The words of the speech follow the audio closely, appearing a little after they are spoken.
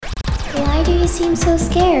do you seem so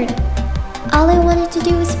scared? All I wanted to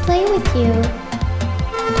do was play with you.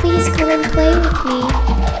 Please come and play with me.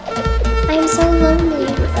 I am so lonely.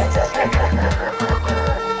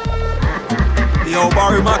 Yo,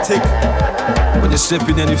 Barrymattic, when you step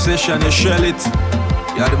in any session, you shell it.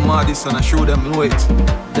 You're the maddest and I show them no it.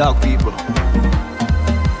 Dark people.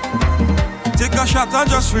 Take a shot and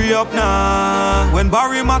just free up now. When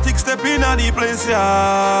Barrymattic step in and he place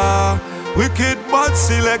ya. Wicked bad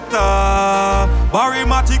selector.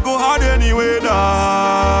 Barrymattic go hard anyway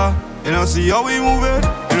da. You know see how we move it.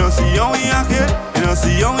 You know see how we act it. You know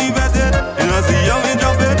see how we bet it. You know see how we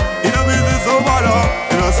drop it. You know business over there.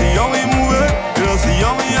 You know see how we move it. You know see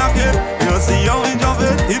how we act it. You know see how we drop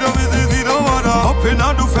it. You know business over there. Up in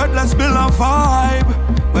on the fed, let's build a vibe.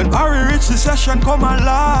 When Barry reach the session, come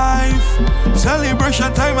alive.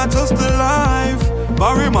 Celebration time, I toast the life.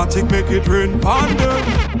 Barrymattic make it rain ponder.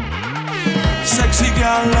 Sexy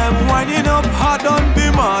girl, them winding up hard on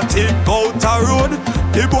Barrymattic out a road.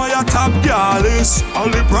 The boy a top girl is all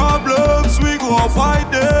the problems, we go fight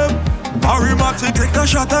them. Barrymattic, take a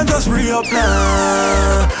shot and just free up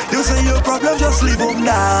now. You say your problem, just leave them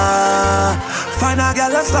now. Find a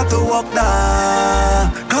girl and start to walk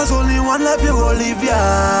now. Cause only one left, you gon' leave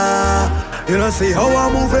ya. You don't see how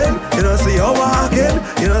I'm moving, you don't see how I'm acting,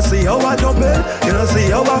 you don't see how I'm jumping, you don't see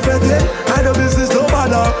how I'm fetting. I know business no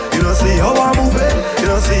matter. You don't see how I'm moving, you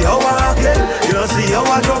don't see how I'm acting, you don't see how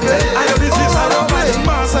I'm jumping. I know business I don't play.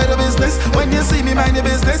 My side of business, when you see me mind your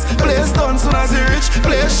business. Play stun soon as you rich,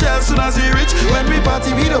 play shell soon as you rich. When we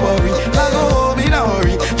party we don't worry, I go home in a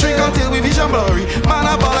hurry. Drink until we vision blurry, man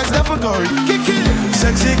I ball like Stephen Curry. Kick it.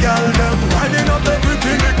 Sexy girl them winding up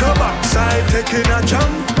everything in the backside, taking a jump.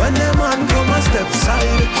 When them man come a step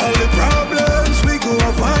side, all the problems we go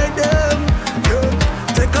avoid them. Yeah.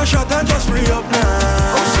 Take a shot and just free up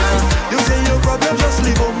now. You say your problem, just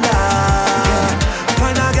leave them now.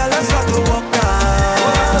 Find a girl and start to walk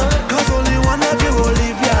now. Cause only one of you will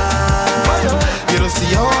leave ya. You don't see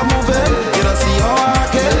how I'm moving, you don't see how I'm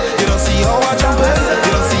acting, you don't see how I'm jumping, you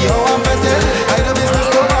don't see how I'm fetting. I know business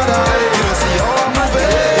no matter. You don't see how I'm moving,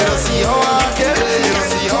 you don't see how I'm acting, you don't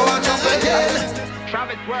see how I'm jumping.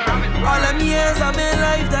 All them years of my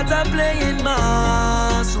life that I'm playing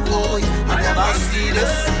mass, boy, I never see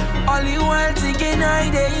this. All the world thinking I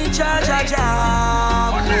they in charge of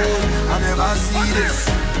job, boy, I never see this.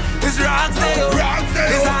 It's Roxdale,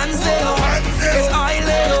 it's Hansdale, it's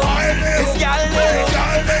Oildale, it's Galdale,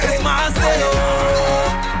 it's Marsdale.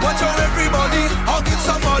 Watch out everybody, I'll get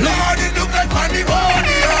somebody. Lord, it look like money,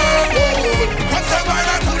 money, what's the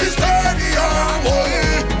matter to the stadium,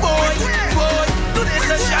 Boy, do this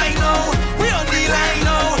a shine now. We on the line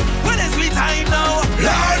now. When is we time now?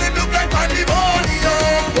 Lord, it look like money, money,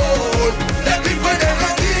 let me put them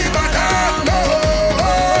on the banana.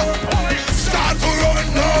 Start to run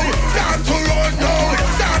now, start to run now,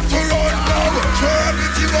 start to run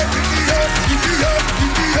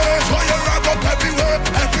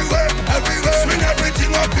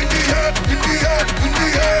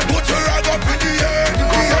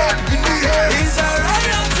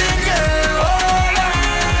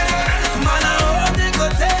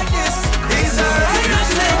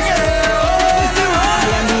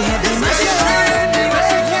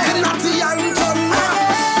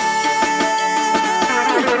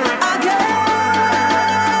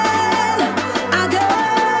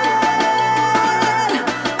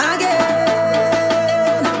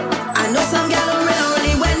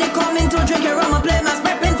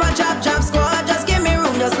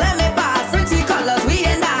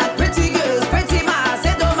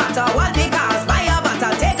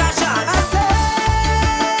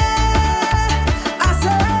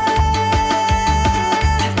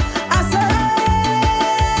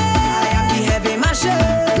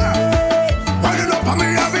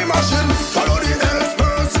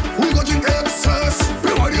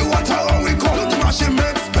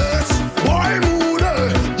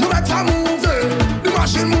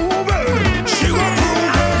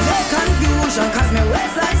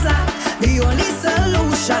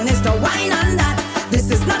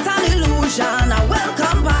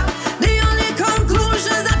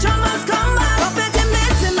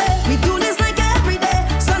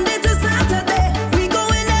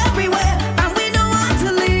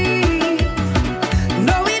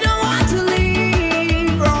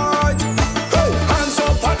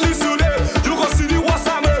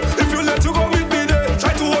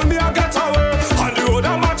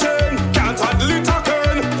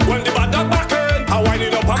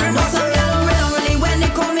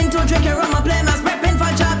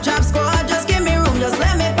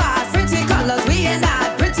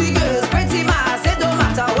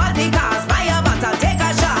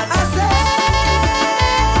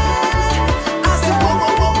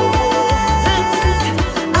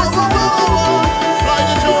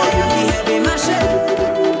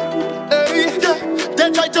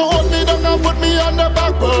hold me down and put me on the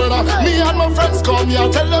back burner. Me and my friends come here,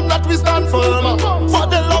 tell them that we stand firm. For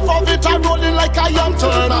the love of it, I rolling like I am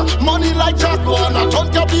Turner. Money like Jack Warner,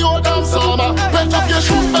 don't get the old damn summer. Belt up your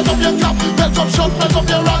shoes, belt up your cap, belt up shirt, belt up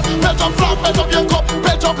your rag, belt up flag, belt up your cup,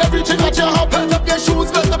 belt up everything that you have. Belt up your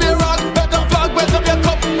shoes, belt up your rag, belt up flag, belt up your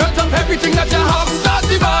cup, belt up everything that you have. Start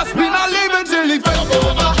the boss, we not leaving till it's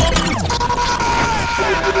over.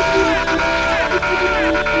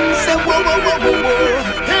 Say whoa, whoa, whoa, whoa, whoa.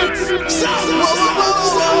 Hits, sound, whoa, whoa, whoa,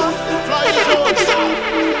 whoa. Fly shorts.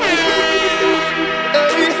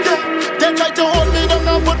 They try to hold me down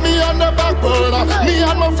and put me on the back burner. Me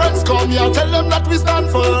and my friends come here, tell them that we stand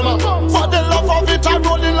firm. For the love of it, I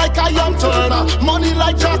rolling like I am Turner. Money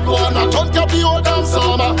like Jack Warner, don't get the old damn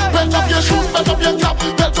summer. Belt up your shoes, belt up your cap,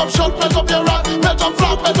 belt up shirt, belt up your rag, belt up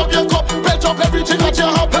flag, belt up your cup, belt up everything that you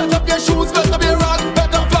have. Belt up your shoes, belt up your rag,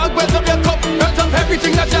 belt up flag, belt up your cup, belt up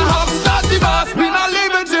everything that you have. Start the boss, we not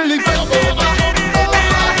leaving till it's over.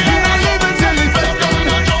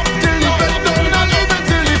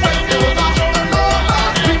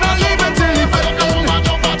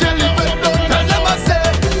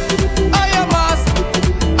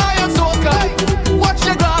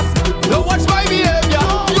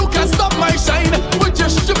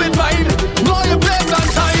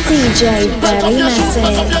 DJ Barrymattic.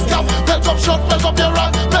 Belt up shirt, belt up your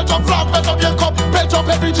rag, belt up flag, belt up your cup, belt up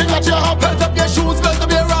everything that you have. Belt up your shoes, belt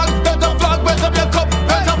up your rag, belt up flag, belt up your cup,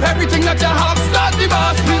 belt up everything that you have. Start the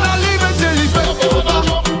boss, we not leaving till it's over.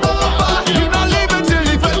 We not leaving till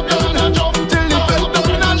it's over. Till it's over,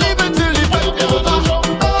 we not leaving till it's over.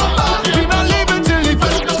 We not leaving till it's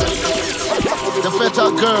over. The feta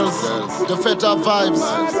girls, the feta vibes.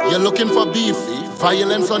 You're looking for beef,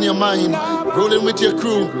 violence on your mind. Rolling with your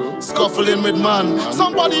crew, scuffling with man.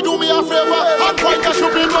 Somebody do me a favor, and point a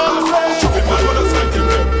stupid man. Stupid man, what does fighting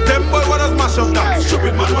for? Them boy, what does mash up that?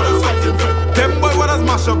 Stupid man, what does fighting for? Them boy, what does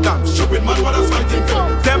mash up that? Stupid man, what does fighting for?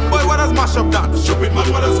 Them boy, what does mash up that? Stupid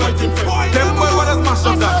man, what does fighting for? Them boy, what does mash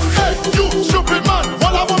up that? Hey, you stupid man,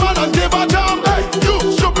 hold a woman and give a jam. Hey,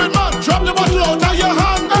 you stupid man, drop the bottle out of your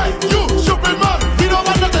hand. Hey, you stupid man, we don't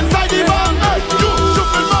want nothing inside the van. Hey, you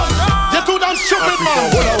stupid man, you're too damn stupid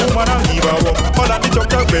man. Hold a woman and leave her up. All of the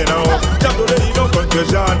jump to bend her up. Jump to the no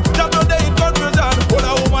confusion. Jump to the confusion. Hold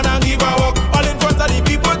a woman and give her up. All in front of the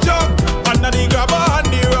people jump. Under the grabber and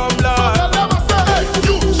the rumbler. Hey,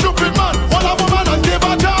 you stupid man, hold a woman and give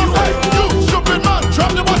a jam. Hey, you stupid man,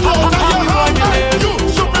 drop the bottle out of your hand. Hey, you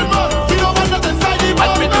stupid man, we don't want nothing inside the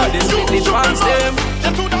van. This fitness fans them.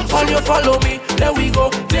 All you follow me, there we go.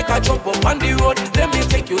 Take a jump up on the road. Let me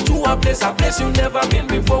take you to a place you never been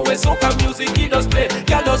before. Where soca music he does play.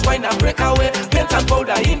 Girl does wine and break away. Paint and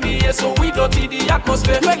powder in the air so we don't see the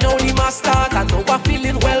atmosphere. Right now we must start. I know I'm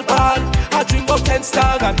feeling well bad. I drink up 10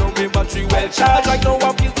 stars. I know my battery well charged. Right now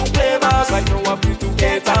I feel to play mass. Right now I feel to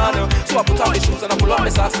get on. So I put on my shoes and I pull on my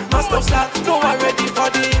socks. Must not start. Now I'm ready for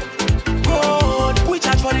the road. We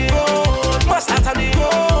charge for the road. Must start on the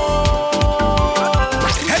road.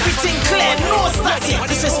 Everything clear, no static.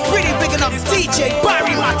 This is pretty big enough. DJ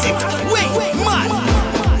Barrymattic. Wait, man.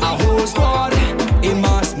 A whole squad in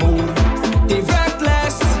mass move. They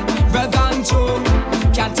reckless, red and true.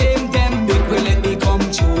 Can't tame them, big will let me come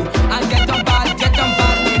true. And get them bad if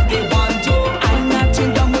they want to. I'm not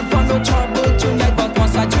in them with for no trouble tonight. But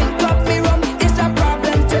once I drink up me rum, it's a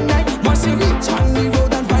problem tonight. Once you reach on the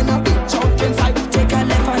road and find a big chunk inside. Take a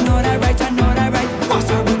left, another right, another right. Once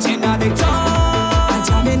I reach in at the top.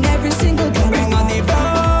 Every single girl bring on the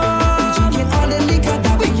road. Drinking all the liquor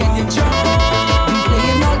that we get in.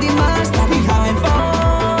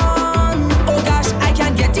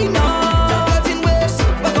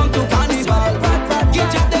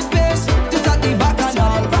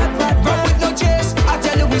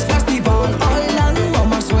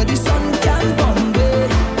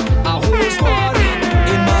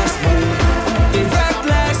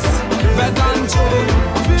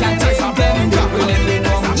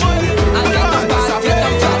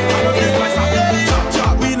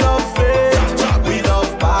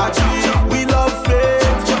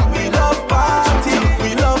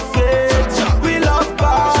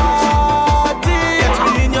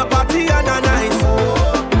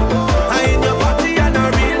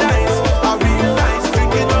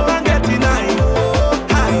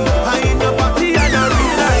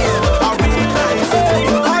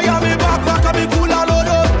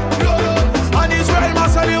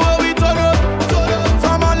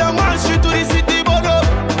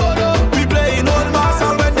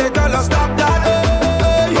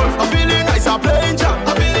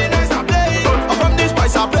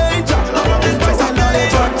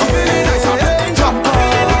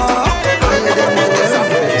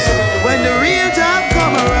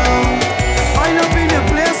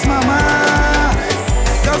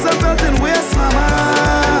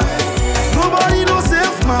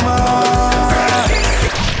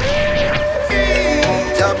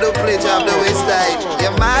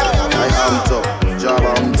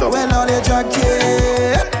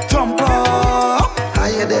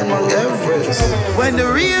 When the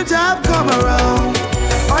real job come around,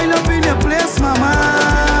 oil up in your place,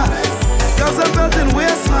 mama. Cause I'm felt in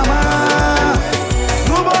waste, mama.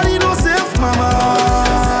 Nobody no safe, mama.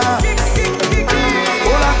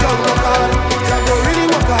 All I can work hard, Jago really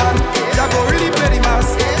work hard. Jago really play the mass,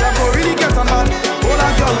 Jago really get a man. All I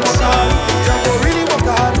can work hard, Jago really work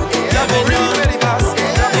hard. Jago really play the mass,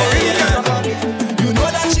 Jago really get a man. You know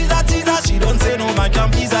that she's a teaser, she don't say no man can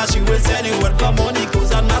please her. She will sell you work for money,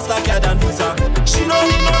 cause I'm not stuck at and visa. She don't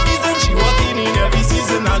need no reason, she working in every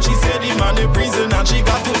season. And she said the man in prison, and she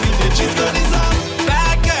got to be the cheese.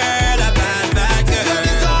 Bad girl, a bad girl.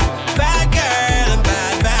 Bad girl, a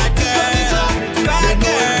bad girl. Bad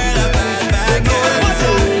girl, a bad girl.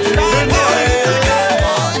 Bad girl.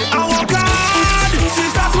 Our God, she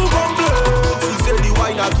starts to complain. She said the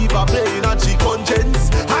wine I keep her playing and she conscience.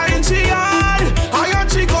 I ain't she hard, I ain't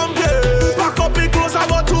she complain. Pack up the clothes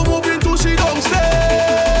about to move into she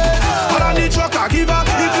downstairs. All on the truck I give her,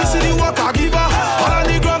 if you see the work I give her. All on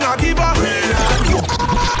the ground I give her. You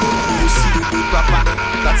see the big papa,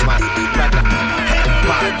 that's my brother.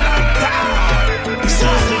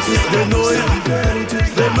 They know it,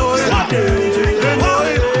 they know it, they know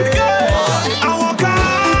it. Our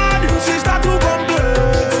God, she start to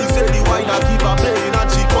complain. She said the wine I keep her playing and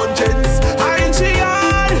she conscience. I ain't she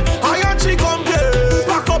hard, I ain't she complain.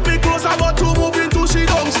 Pack up the clothes about to move into she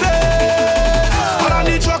downstairs. All on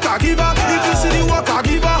the truck I give her, if you see the work I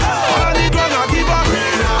give her. All on the ground I give her.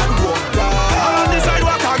 All on the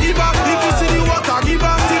sidewalk I give her, if you see the work I give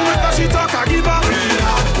her. Till later she talk I give her.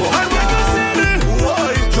 And when you see me,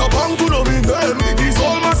 you're bound to know me name. These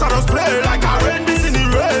old masters play like a rain, this in the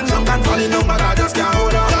rain. Jump and fall in love, but I just can't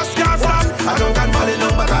hold on. Just can't stop. I jump and fall in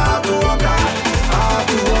love, but I have to walk hard. I have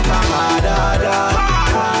to walk hard.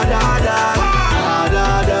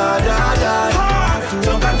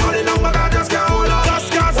 Jump and fall in love, but I just can't hold on.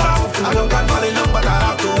 Just can't stop. I jump and fall in love, but I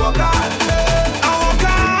have to walk hard. Oh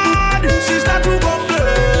God, she start to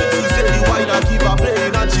complain. She said the wine I keep her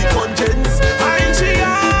playing and she conscience. I ain't she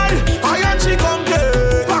hard, I ain't she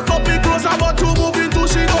complain. Pack up the clothes about to move into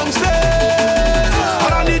she downstairs.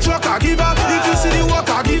 All on the truck I give her, if you see the work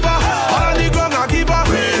I give her. All on the ground I give her.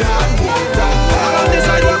 All on the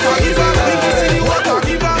sidewalk I give her, if you see the work I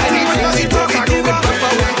give her. Anything she talk I give her.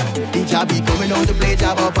 The job be coming out to play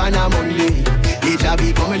job up on a Monday. The job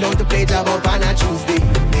be coming out to play job up on a Tuesday.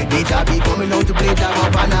 The job be coming out to play job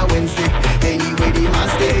up on a Wednesday. Anyway the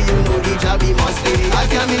must stay, you know the job be must stay. I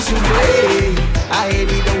can't miss you play, I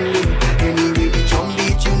hate it only. Anyway the drum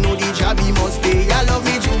beat, you know the job be must stay. I love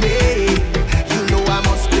me today, you know I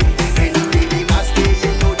must play. Anyway the must stay,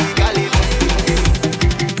 you know the galley must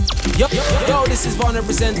stay. Yo, this is Von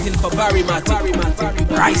representing for Barrymattic.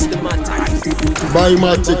 Rise the man.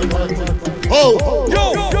 Barrymattic. Oh!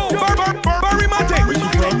 Yo, Barrymattic. Where she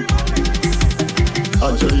from?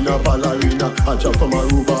 Angelina Ballerina, a job from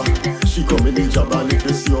Aruba. She come in the job and if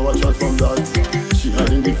you see her, watch out from that. She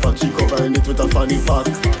hiding the fat, she covering it with a fanny pack.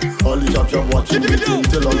 All the job watching it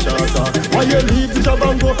till lunch hour. Why you leave the job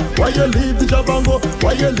and go? Why you leave the job and go?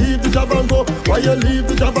 Why you leave the job and go? Why you leave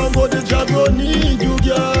the job and go? The job don't need you,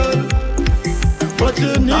 girl. But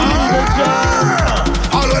you need a job.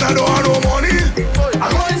 All when I don't have no money, I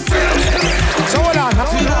go and sell. So hold on.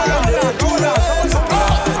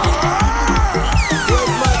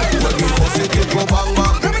 Go bang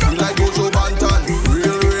bang, feel like Gojo Bantan.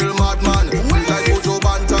 Real madman, feel like Gojo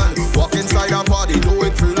Bantan. Walk inside a party, do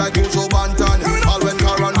it feel like Gojo Bantan. All when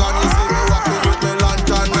Karan gone, you see me rocking with me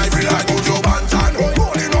lantern. I feel like Gojo Bantan,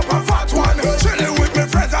 rolling up a fat one, chilling with my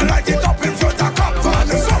friends. I light it up in front of Cap Van.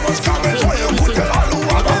 So much coming for you, could tell all who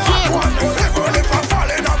have a fat one. Even if I'm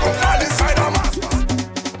falling, I go fall inside a mask.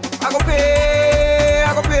 I go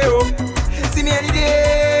pay, oh. See me any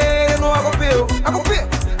day, you know I go pay, oh. I go pay,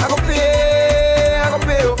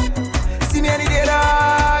 oh. See me any day,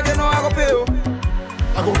 dog, you know I go pay, oh.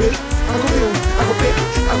 I go pay, I go pay, I go pay,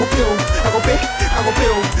 I go pay, I go pay, I go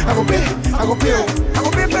pay, I go pay, I go pay. I go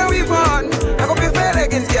pay for weave on, I go pay for your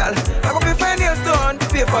leggings, girl. I go pay for your nails done,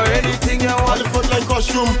 pay for anything you All want. the frontline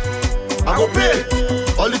costume, I go pay.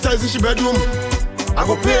 All the ties in she bedroom, I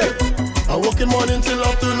go pay. I work in morning till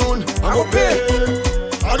afternoon, I go pay.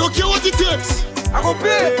 I don't care what it takes. I go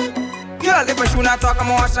pay. Girl, if my shoe not talk, I'm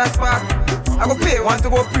gonna wash that spot. I go pay. Want to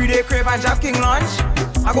go pre-day crave and Jab King lunch?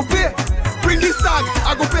 I go pay. Bring the stag,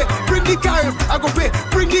 I go pay. Bring the carib, I go pay.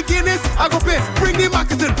 Bring the Guinness, I go pay. Bring the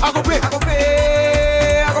moccasin, I go pay. I go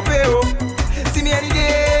pay, oh. See me any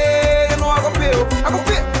day, you know I go pay, oh. I go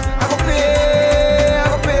pay, oh.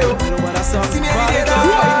 See me any day, dog.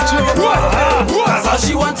 That's all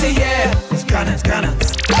she wants to hear. Scanner.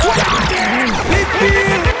 Big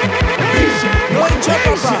deal. No check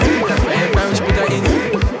up.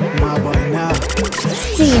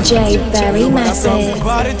 DJ Barrymattic.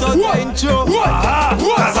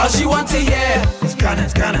 That's all she want to hear.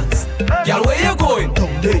 Cannons. Girl, where you going?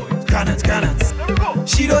 Cannons.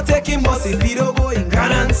 She don't take him bus if he don't go in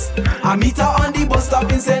cannons. I meet her on the bus stop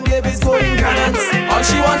in St. David's going cannons. All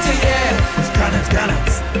she want to hear is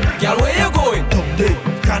cannons. Girl, where you going?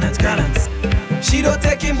 Cannons. She don't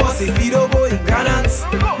take him bus if he don't go in cannons.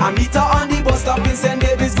 I meet her on the bus stop in St.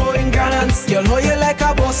 David's going cannons. Girl, know you like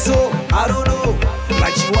a boss, so I don't know.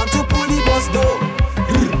 Like she want to pull the bus door.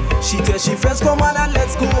 She tell she friends come on and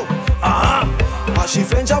let's go. Or she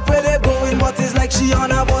friends up where they going, but it's like she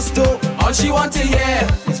on a bus too. All she want to hear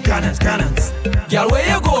is cannons. Girl, where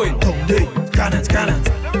you going? Cannons.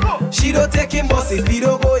 She don't take him bus if he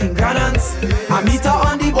don't go in cannons. I meet her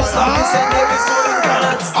on the bus stop in St. David's going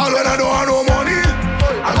cannons. All when I don't have no money,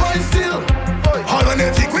 I'm going still. All when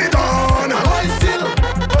they think we done, I'm going still.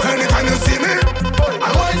 Anytime you see me,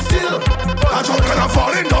 I'm going still. I drunk and I'm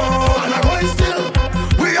falling down, and I'm going still.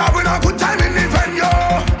 We having a good time in the venue.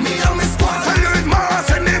 Me and my squad, tell you it's mass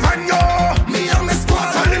in the venue. Me and my squad,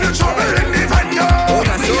 tell you the trouble in the venue.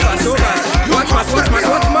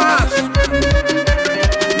 What's mass?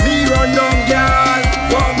 Me run down, girl,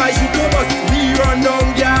 for my shuttle bus. Me run down,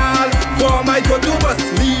 girl, for my go-to bus.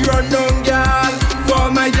 Me run down, girl,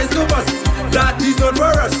 for my disco bus. That is not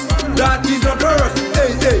for us.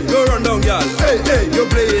 Hey, you run down, girl. Hey, you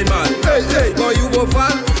playing man. Hey, boy, you go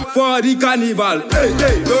fall for the carnival. Hey,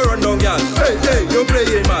 you run down, girl. Hey, you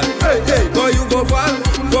playing man. Hey, boy, you go fall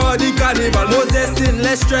for the carnival. No zesting,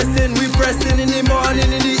 less stressing. We pressing in the morning,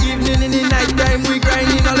 in the evening, in the night time. We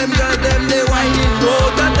grinding, all them girls, them they whining. Oh,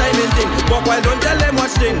 that timing thing. But why don't tell them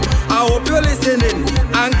much thing? I hope you're listening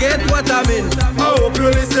and get what I mean. I hope you're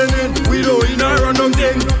listening. We don't in a random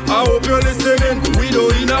thing. I hope you're listening. We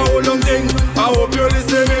don't in a whole long thing. I hope you're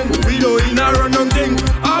listening. We don't in a random thing.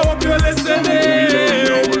 I hope you're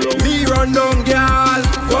listening. Me run down, girl,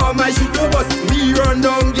 for my shuttle bus. Me run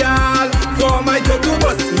down, girl, for my go-to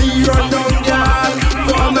bus. Me run down, girl,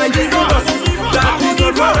 for my disco bus. That is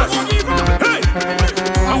not for us. Hey,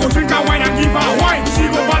 I go drink a wine and give her wine. She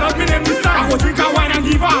go ball out me name this time. I go drink a wine and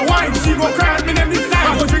give her wine. She go cry out me name this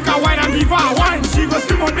time. I go drink a wine and give her wine. She go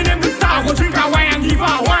scream out me name this time. I go drink a wine and give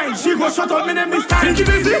her wine. She go shut out me name this time. Take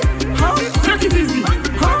it easy, huh? Take it easy,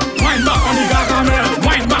 huh? Wine back on the gargamel.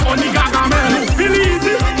 Wine back on the gargamel. Feel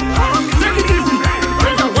easy, huh? Take it easy.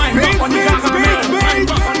 Wine back on the gargamel. Wine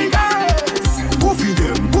back on the gargamel.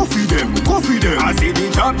 Go feed them. I say the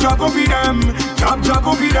jab go feed them. Jab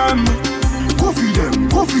go feed them. Go feed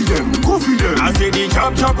them. I say the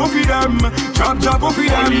jab go feed them. Jab go feed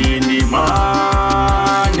them. Only in the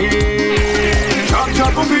money.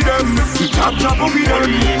 Jab go feed them. Jab go feed them.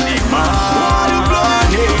 Only in the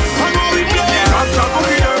money. Jab go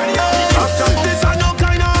feed them. This a no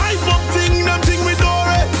kind of hype up thing. Them thing we do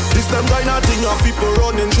it. This them kind of thing of people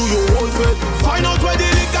running through your whole fit. Find out where the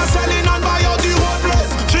liquor selling and buy out the whole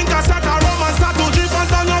place. Drink a set of rum and start to drink and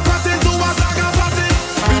turn your fat into a saga party.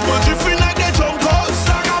 People drifting like they jump out,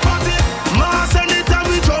 saga party. Mass anytime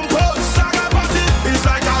we jump out, saga party. It's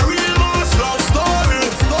like a real mass love story.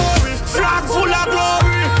 Flag full of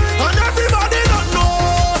glory, and everybody don't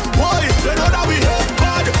know why. They know that we hate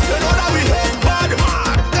bad.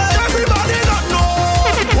 And everybody don't know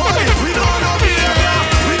why. We don't know behavior.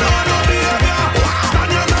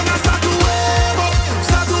 Stand your ground and start to wave up,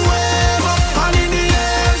 and in the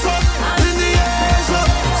air up,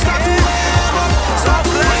 start to wave up.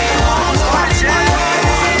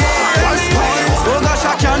 Oh gosh,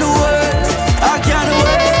 I can't wait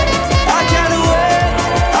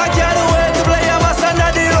to play a bass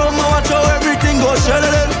under the rum. I watch how everything goes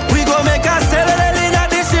shalala. We go make a cellular in a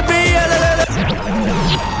discipline.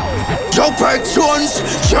 Joe Peg Jones,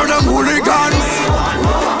 show them hooligans.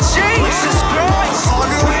 Jesus Christ! Oh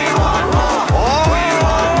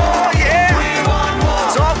yeah!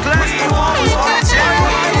 So class performance on the chair.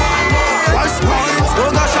 Oh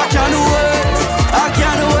gosh, I can't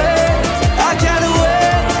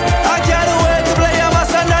wait to play a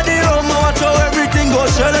bass under the rum. I watch how everything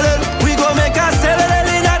goes shalala. We go make a cellular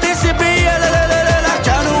in a discipline. I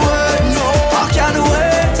can't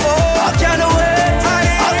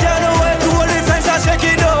wait to hold the fence and shake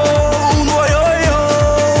it down.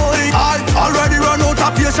 I already run out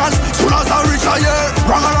of patience. Soon as I reach a year,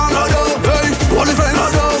 rang around the door. Hey, hold the fence,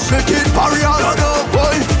 shake it, barrier.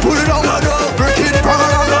 Hey, pull it down, break it, rang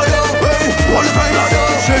around the door. Hey, hold the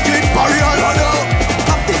fence, shake it, barrier.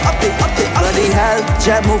 Bloody hell,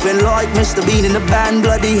 Jab moving like Mr. Bean in the band.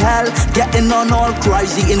 Bloody hell, getting on all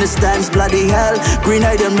crazy in the stands. Bloody hell,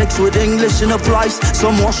 Grenada mixed with English in the price.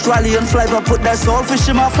 Some Australian flavor, put that saltfish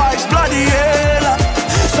in my face. Bloody hell,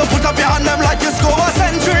 so So put up your hand them like you score a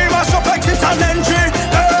century. Mash up exit and entry.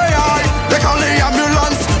 Hey, aye. They call the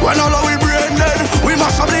ambulance when all of we brain dead. We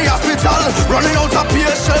mash up the hospital, running out of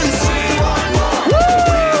patience.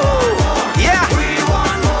 Yeah,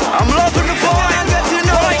 I'm loving the boy and getting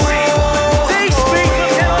up. These people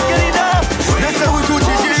cannot get enough. They say we too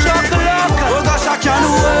cheesy. Oh gosh, I can't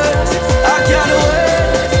wait. I can't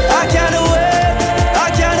wait. I can't wait. I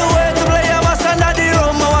can't wait to play a bass under the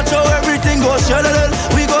room. Watch how everything goes.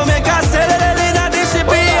 We go make a sell in a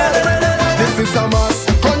discipline. This is a mass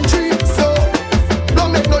country, so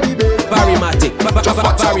don't make no debate. Barrymattic,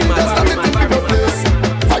 Barrymattic.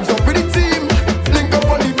 Vibes up with the team, link up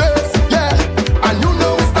on the base, yeah. And you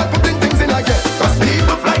know we start putting things in again. Cause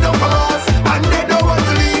people fly down from us, and they don't want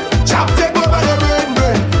to leave. Chap take over the brain.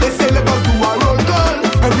 They say let us do a roll call.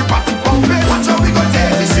 Every party pumping, watch how we go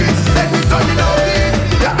take the streets. Then we turn it out in.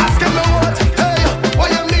 You ask them what, hey, what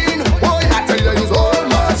you mean? Boy, I tell you it's all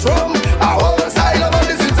much wrong. A whole side of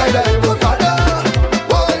this inside the avocado.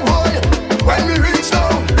 Boy, when we reach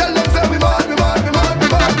down, tell them say we mad.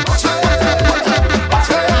 Watch it.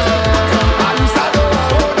 And saddle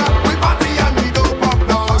order, we party and we go pop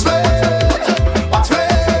down. Watch it.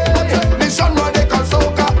 This genre they call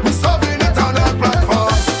Soca, we serving it on our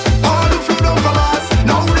platforms. All who flew down from us,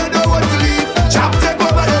 now they don't want to leave. Chap take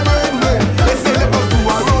over the brain. They say let us do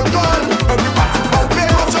a roll call. Every party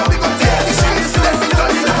pumping, watch how we go take the streets. Let me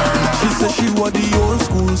tell you that. She said she was the old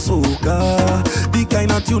school soca, the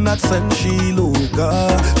kind of tune that send she loca.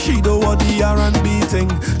 She don't want the R&B thing,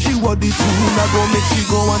 she want the tune that go make she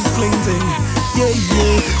go and fling thing. Yeah,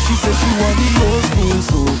 she said she want the old school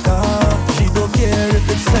soca. She don't care if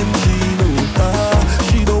it's send she loca.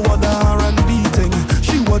 She don't want the R&B thing,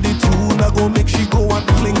 she want the tune that go make she go and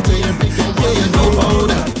fling thing.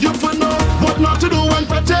 You for know what not to do and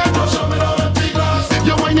pretend. Show me the empty glass.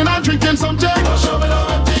 You're whining and drinking something. Show me the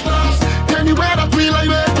empty glass. Anywhere that we like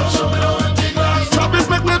it. Show me the empty glass. Trappers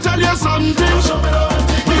make me tell you something. Show me the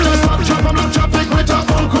empty glass. We just stop trap, I'm not traffic with a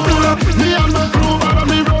full cooler. Me and the crew, and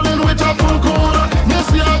me rolling with a full cooler. Me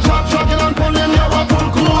see a trap trucking and pulling you a full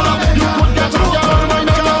cooler. You could get on your mind,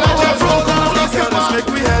 you know let you full cooler. Girl, let's make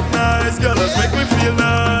me head nice, girl, let's make me feel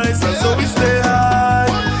nice. And so we stay high,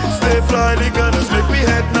 stay fly, the girl, let's make me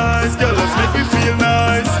head nice, girl, let's make me feel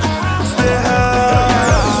nice. Stay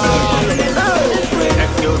high.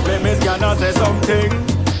 Excuse me, miss, can I say something?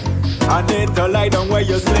 I need to lie down where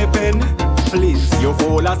you're sleeping. Please, you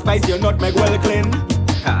full of spice, your nutmeg well clean.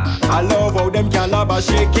 I love how them calabar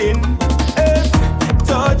shaking.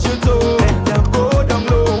 Touch your toe, go down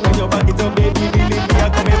low. When you back it up, baby, believe me,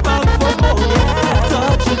 I'm coming back for more.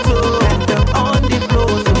 Touch your toe, on the floor.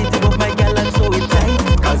 So the tip of my gal and so it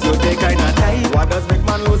tight. Cause you take kinda tight. What does make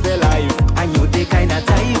man lose their life? And you take kinda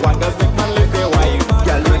tight. What does make man live their wife?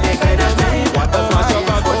 Girl, you take kinda tight. What does mash up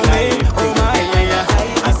a good life? Oh my,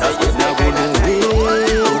 I saw you now kinda tight.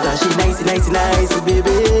 Oh gosh, she nice,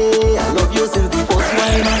 baby. I love you since the first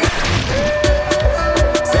wine.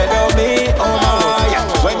 Said oh me, oh my.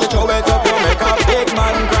 When you throw it up, you make a big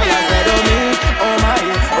man cry. I said oh me, oh my,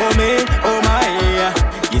 oh me, oh my.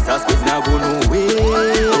 It's a space now go no way.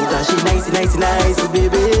 Oh gosh, she nice,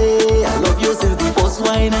 baby. I love you since the first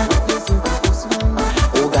wine.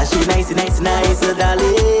 Oh gosh, she nice,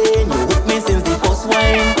 darling. You hook me since the first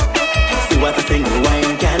wine. See what a single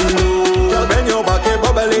wine can do. Girl, bend your back,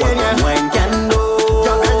 bubbling, yeah. Wine can do.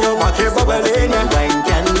 Girl, bend your back, bubbling, yeah. Wine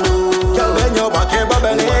can do. Girl, bend your back,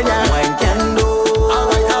 bubbling, yeah. Wine can do.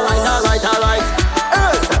 Alright.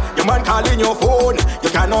 Yes, your man calling your phone, you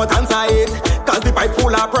cannot answer it. Cause the pipe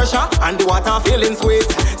full of pressure and the water feeling sweet.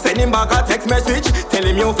 Send him back a text message, tell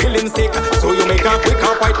him you're feeling sick. So you make a quick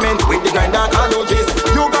appointment with the gynecologist.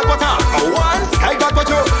 You got what I want, I got what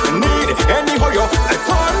you need. Anyhow you let's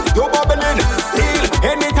on, you bubbling. Still,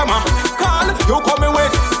 anytime I call, you coming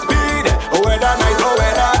with speed. Whether night or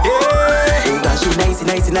whether day. Oh gosh, you nice,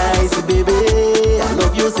 baby. I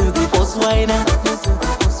love you since the first wine.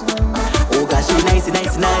 Oh gosh, you nice,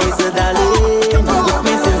 darling. You love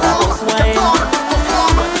me since the first wine.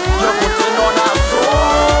 You're putting on a show,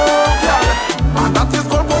 girl, and that is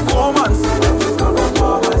called performance.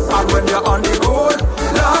 And when you're on the road,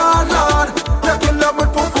 Lord, you kill them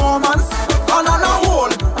with performance. And on a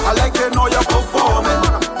whole, I like to know you're performing.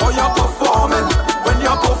 Oh, you're performing. When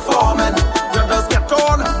you're performing, you just get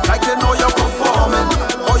on. Like to know you're performing.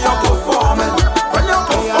 Oh, you're performing.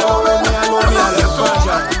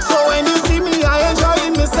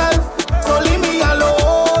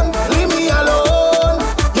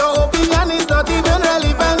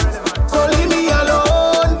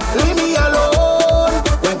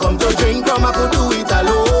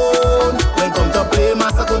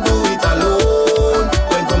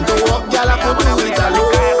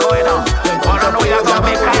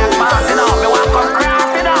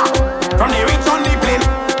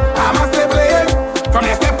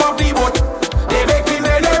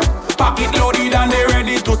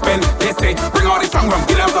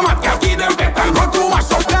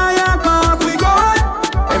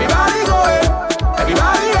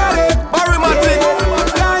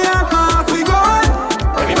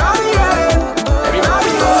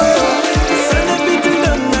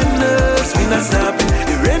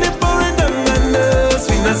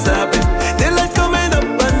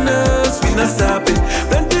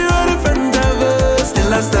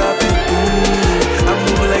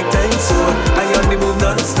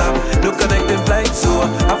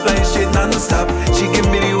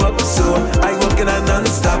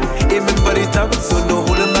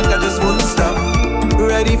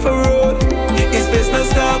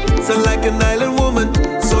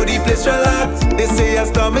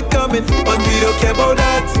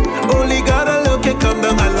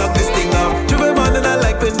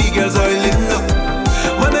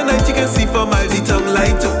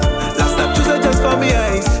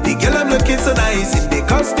 so nice in the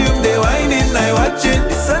costume, they whining, I watch it.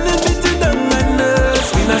 The sun is beating down on us,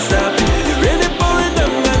 we not stopping. The rain is pouring down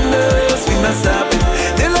on us, we not stopping.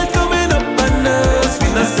 The light coming up on us, we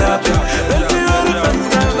not stopping. When we roll in front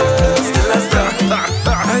of us, still not stopping.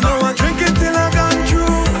 I know I drink it till I gone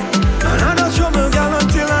through, and I don't show my girl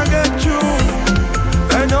until I get through.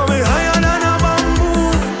 I know me higher than a bamboo,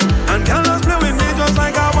 and girl just play with me just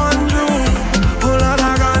like I want to. Oh Lord,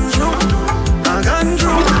 I gone through, I gone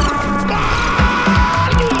through.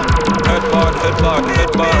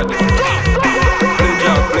 Headband. Play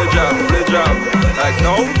job. Like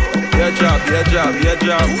no, your job.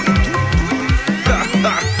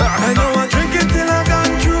 I know I drink it till I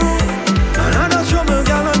gone through, and I don't show my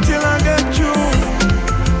girl until I get through.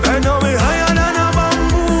 I know me higher than a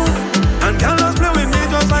bamboo, and girl just play with me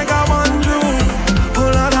just like I want to. Oh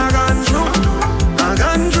Lord, I gone through.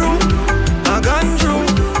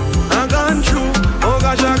 Oh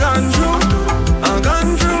gosh, I gone through.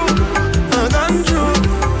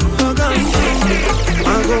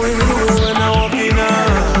 I'm going through when I'm walking out.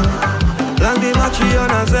 Like the battery on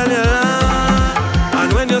a cellular.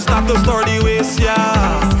 And when you start to store the waste,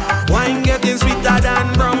 yeah, wine getting sweeter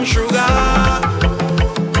than brown sugar.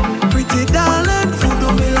 Pretty darling, food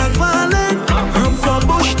do me like violin. I'm from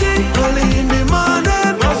bush tea, early in the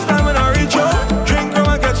morning. Most time when I reach up, drink rum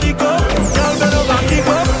and get chico. Girl better back keep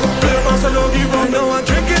up, play once I don't give up. No, I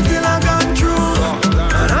drink it till I gone through,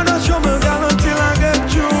 and I don't show my girl until I get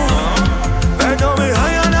through. I know me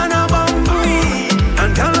higher than a bamboo,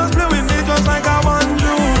 and girl just play with me just like I want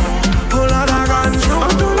to. Oh Lord, I gone through.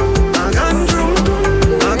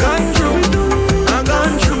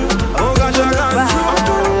 Oh gosh, I gone through.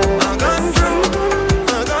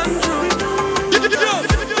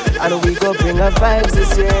 And we go bring our vibes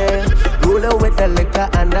this year. Rollin' with the liquor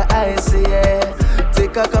and the ice, yeah.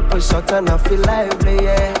 Take a couple shots and I feel lively,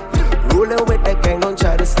 yeah. Rollin' with the gang, don't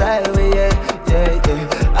try to style me, yeah.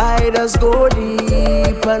 I just go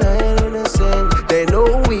deep and I ain't innocent. They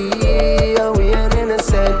know we ain't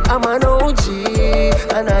innocent. I'm an OG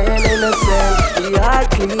and I ain't innocent. We are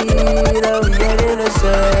clean and we ain't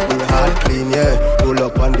innocent. We hard clean, yeah. Roll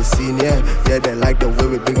up on the scene, yeah. Yeah, they like the way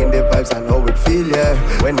we bring in the vibes and how it feel, yeah.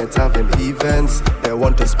 When it's having events, they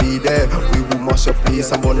want to speed, yeah. We will mash up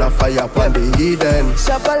place and burn a fire upon the heathen.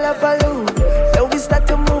 Shabalabaloo, then we start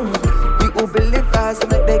to move. We who believe us to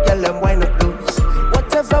make the girl them wine up loose.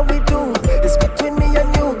 Whatever we do, it's between me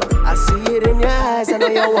and you. I see it in your eyes, I know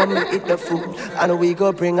you want me to eat the food. And we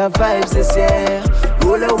go bring our vibes this year.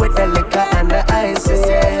 Rollin' with the liquor and the ice,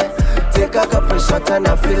 yeah. Take a couple shots and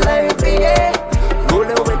I feel lively, yeah.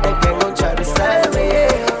 Rollin' with the gang, don't try to style me, yeah.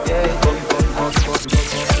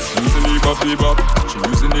 Using the bop bop, she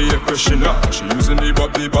using the air freshener. She using the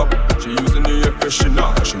bop bop, she using the air freshener.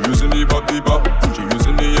 She using the bop bop, she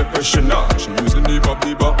using the air freshener. She using the bop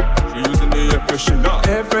bop, she using the air freshener.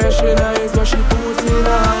 Air freshener is what she puts in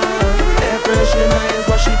her. Air freshener is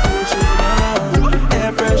what she puts in her.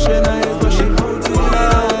 Air freshener is what she puts in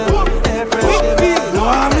her. Air freshener.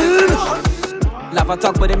 Lava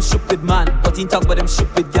talk about them stupid man, but he talk about them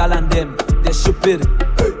stupid gal and them. They're stupid.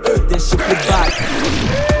 They're stupid bad.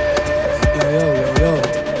 Yo.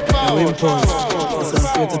 Now impulse. It's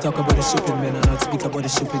unfair to talk about the stupid men and not speak about the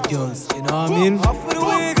stupid girls. You know what I mean? Off with the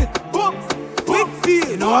wig feel.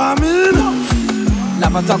 You know what I mean?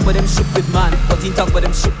 Lava talk about them stupid man, but he talk about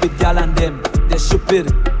them stupid gal and them. They're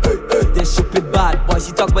stupid. They're stupid bad. Boys,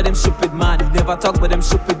 he talk about them stupid man. He never talk about them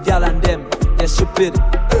stupid gal and them. They're stupid.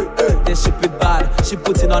 They're stupid bad. She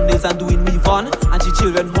putting on nails and doing weave on, and she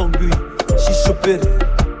children hungry. She's stupid.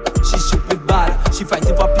 She's stupid bad. She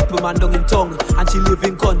fighting for people man down in tongue, and she live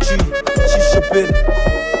in country. She's stupid.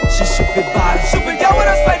 She's stupid bad. Stupid girl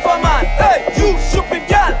wanna fight for man. Hey, you stupid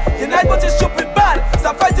girl. You're nice but you're stupid bad.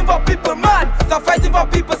 Stop fighting for people man. Stop fighting for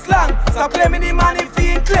people slang. Stop claiming the man if he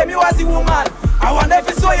ain't claim you as a woman. I wonder if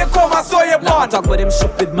it's so you come or so you born. Talk about them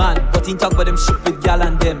stupid man, but he talk about them stupid gal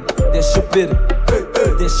and them. They're stupid.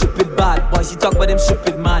 They're stupid bad. Boys, he talk about them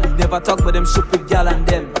stupid man. He never talk about them stupid gal and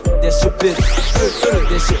them. They're stupid.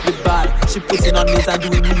 They're stupid bad. She putting on nails and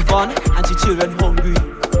doing weave on, and she children hungry.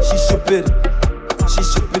 She's stupid. She's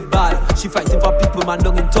stupid bad. She fighting for people man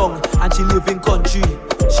down in tongue, and she live in country.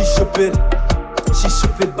 She's stupid. She's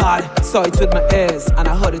stupid bad. Saw it with my ears and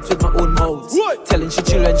I heard it with my own mouth. Telling she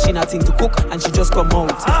children she nothing to cook and she just come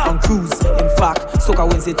out on cruise. In fact, Soca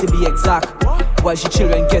Wednesday to be exact. While she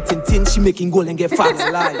children getting thin, she making gold and get fat.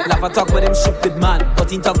 Lava talk about them stupid man,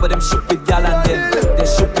 but he talk about them stupid gal and them. They're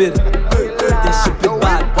stupid. They're stupid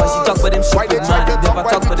bad. Boys, he talk about them stupid man. Never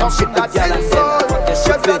talk about them stupid gal and them. They're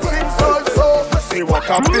stupid. say what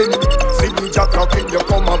happened. See me jack rocking, you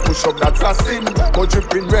come and push up, that's a sin. But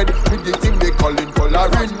dripping red with the thing they calling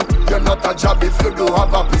coloring. You're not a job if you don't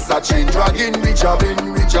have a piece of chain dragging. We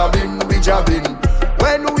jabbing, we jabbing, we jabbing.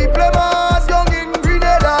 When we play mass down in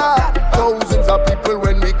Grenada, thousands of people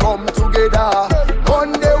when we come together.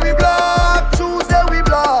 Monday we black, Tuesday we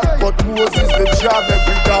black, but Moses the job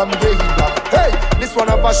every damn day he black. Hey, this one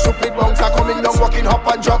of a stupid bouncer coming down, walking up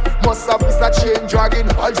and drop. Must have Mr. Chain dragging,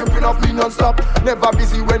 all dripping off me non-stop. Never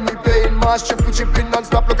busy when we paying mass, tripping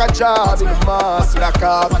non-stop. Look at job in the mass, black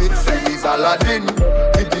carpet, say he's Aladdin.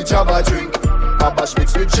 Give the job a drink, Babash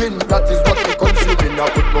mixed with gin. That is what we consuming. I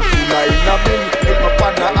put my cooler in a bin. Make my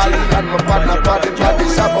partner Ali and my partner Paddy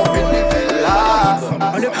shop up in the villa.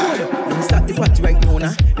 Let me start the party right now,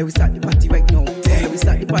 nah. Let me start the party right now. Let me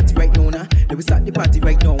start the party right now, nah. Let me start the party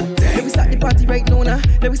right now. Let me start the party right now, nah.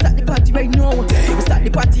 Let me start the party right now. Let me start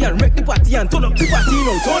the party and wreck the party and turn up the party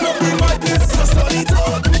now. Turn up the madness, just turn it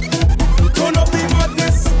up. Turn up the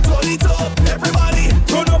madness, turn it up. Everybody,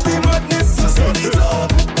 turn up the madness, just turn it up.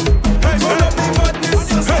 Turn up the madness,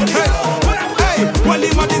 just turn it up. Hey, well, the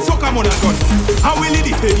madness so come on and gun. I will lead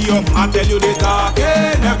the stadium, I tell you they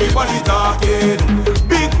talking, everybody talking.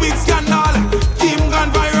 Big scandal, Kim gone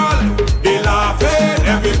viral. They laughing,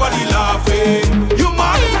 everybody laughing. You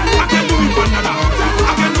mad? I can do me banana.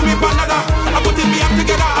 I can do me banana. I put it me up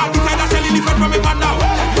together. I decide I shall different from me banana.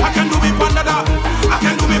 I can do me banana. I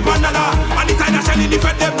can do me banana. I decide I shall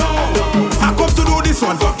different them now. I come to do this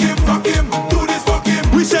one. Fuck him, do this, fuck him.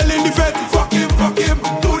 We shall defend. Fuck him,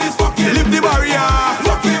 do this, fuck him. Lift the barrier.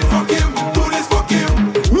 Fuck him, do this, fuck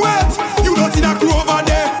him. Wait, you don't see that crew over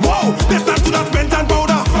there. Whoa, they start to that bent and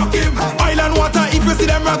powder. Fuck him. Oil and water, if you see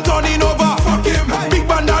them rock turning over. Fuck him. Big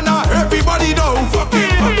bandana, everybody know. Fuck him,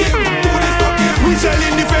 do this, fuck him. We shall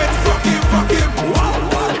defend. Fuck him.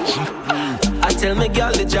 I tell my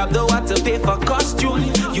girl the job don't want to pay for costume.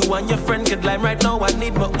 You and your friend could line right now, I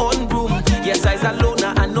need my own room. Yes, I's a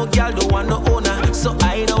loner, and no girl don't want no owner, so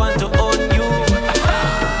I don't want to own you.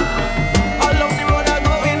 All along the road I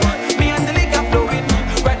going, me and the liquor flowing.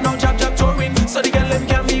 Right now job touring, so the girl them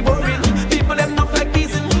can be boring. People them not like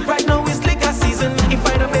teasing, right now it's liquor season. If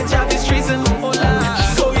I don't pay job it's treason, hola.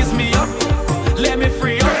 So it's me up, let me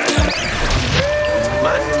free up.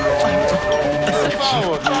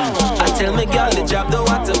 I tell me girl the job don't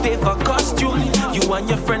want to pay for costume. You and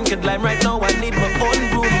your friend could line right now, I need my own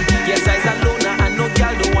room. Yes, I's a loner, and no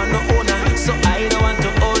girl don't want no owner, so I don't want to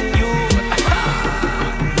own you.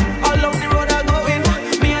 All along the road I going,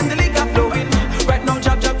 me and the liquor flowing. Right now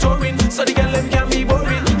job touring, so the girl them can be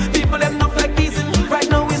boring. People them not like teasing, right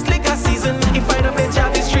now it's liquor season. If I don't pay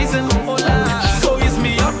job it's treason, hola. So it's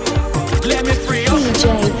me up, let me free up.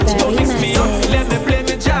 Don't mix me up, let me play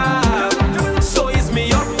me job. So it's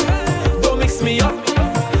me up, don't mix me up.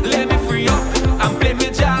 Let me free up and play me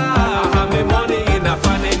job.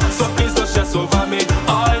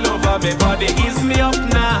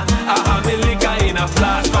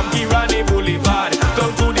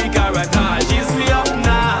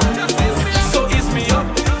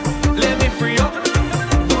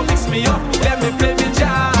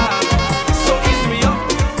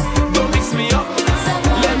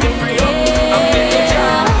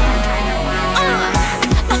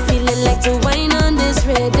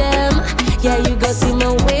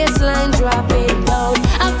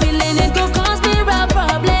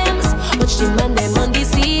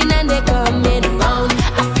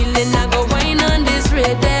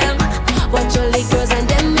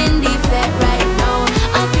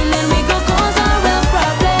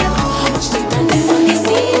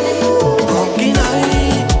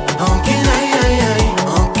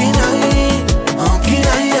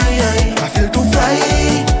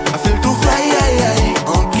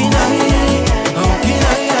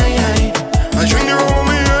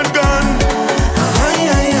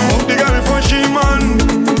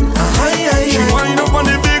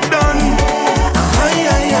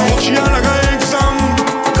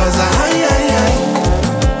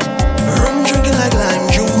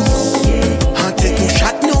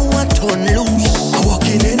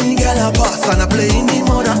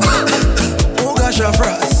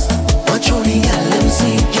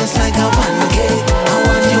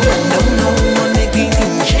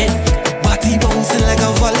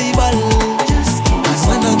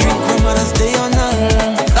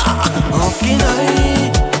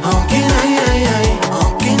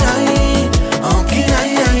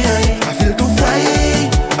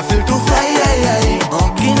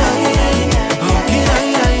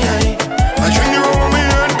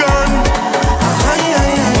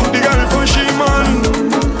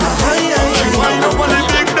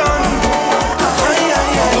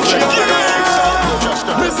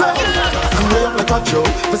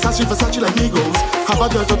 Versace like Migos. Have a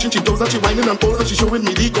girl touching she toes and she whining and pose and she showing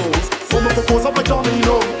me the goals. Form of a pose up like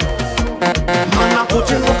domino. Man, I put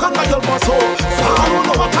in work on my girl for so. So I don't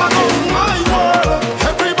know what I do. My world.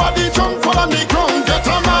 Everybody jump for the ground. Get a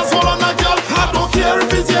man's hold on a girl. I don't care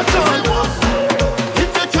if it's your time.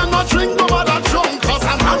 If you cannot drink, no matter drunk. Cause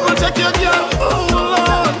I'm not gonna take your girl. Oh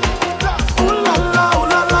Lord. Oh la la, oh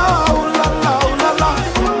la la, oh la la, oh la la.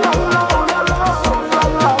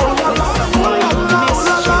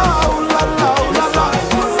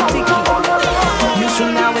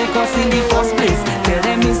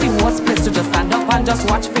 Just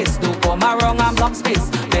watch face, do come around and block space.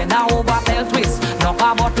 Then I over bell twist, knock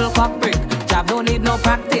a bottle cock brick. Jab don't need no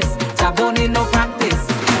practice, jab don't need no practice.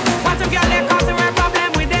 What if your leg cause a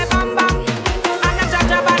problem with the bam bam? And the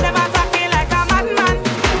jab and them attacking like a madman.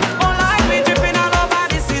 All I be dripping all over,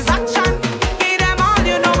 this is action. Give them all,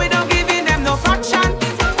 you know we don't giving them no fraction.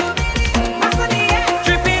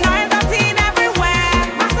 Dripping oil dirty everywhere.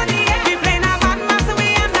 We playing a man, master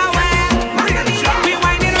we underwear. We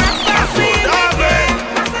whining reckless,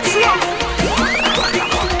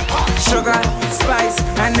 sugar, spice,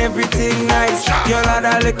 and everything nice. You'll add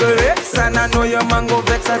a little lips, and I know your mango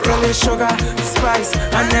vex. I tell you sugar, spice,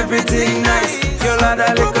 and everything nice. You'll add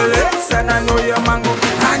a little lips, and I know your mango.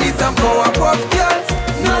 I need some Powerpuff Girls.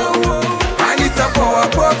 No, I need some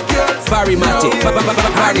Powerpuff Girls. Barrymattic.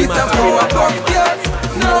 I need some Powerpuff Girls.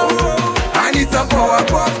 No, I need some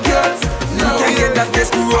Powerpuff Girls. No, can get that face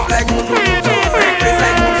screw up like break face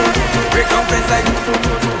like break down face like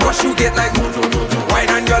rush you get like wine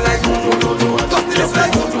and you're like dusty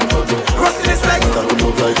like rusty like Start to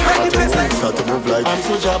move like, start to move like. I'm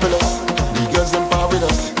so jobless. The girls them par with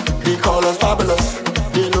us. They call us fabulous.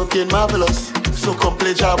 They looking marvelous. So come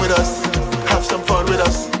play job with us. Have some fun with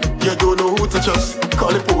us. You don't know who to trust.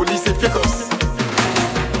 Call the police if you cuss.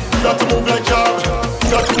 Start to move like job.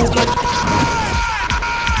 Start to move like.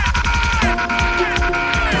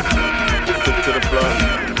 Stick to the plan.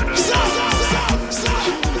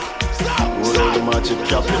 Roll out the magic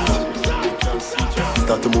cabinet.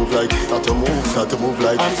 Start to move like, start to move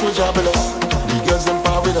like. I'm so jobless. The girls them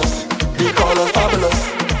par with us. They call us fabulous.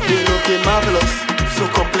 They looking marvelous. So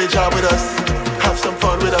come play job with us. Have some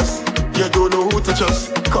fun with us. You don't know who to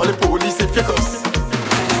trust. Call the police if you cuss.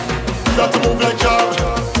 Start to move like job.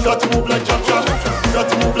 Start to move like job job. Start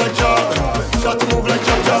to move like job. Start to move like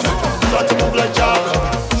job job. Start to move like job.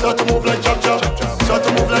 Start to move like job job. Start to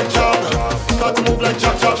move like job. Start to move like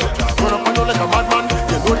job job. Run up and down like a madman.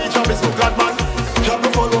 You know the job is no glad man. Job no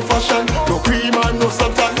follow fashion. No cream and no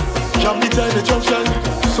sultan. Job meet in the junction.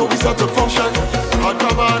 So we start to function. Hot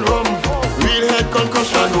grab and rum. Real head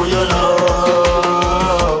concussion. Know you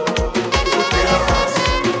love to play a mass.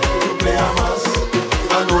 To play a mass.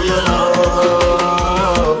 I know you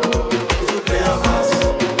love to play a mass.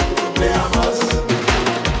 To play a mass.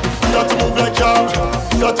 Start to move like job.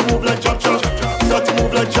 Start to move like job job. Start to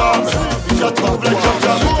move like job. Start to move like job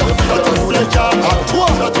job. Start to move like job.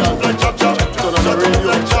 Start to move like job job. Start to move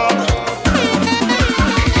like job.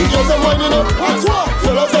 The girls are winding up.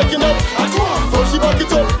 Fellas liking up. First she back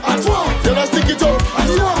it up. Then I stick it up.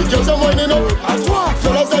 The girls are winding up.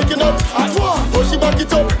 Fellas liking up. First she back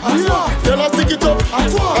it up. Then I stick it up.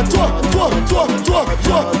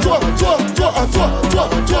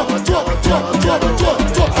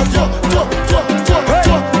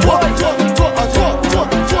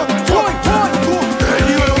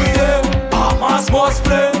 Anywhere we there, our mass must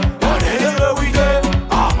play. And anywhere we there,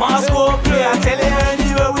 our mass go play. I tell you,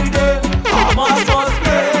 anywhere we there, our mass must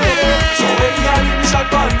play. So when the girl in the shot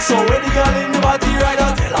band, so when the girl in the body rider,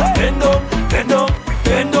 tell her bend down, bend down,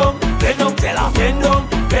 bend down, bend down. Tell her bend down,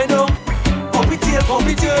 bend down. Pump it tail,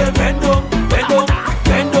 bend down, bend down,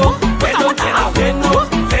 bend down, bend down. Tell her bend down,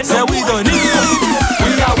 bend down. Say we don't need it.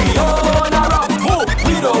 We are we own a rum, move.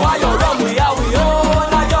 We don't want your rum. We are we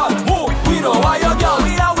own a girl, move. We don't want your girl.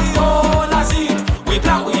 We are we own a scene. We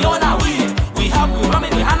plant, we own a weed. We have we rum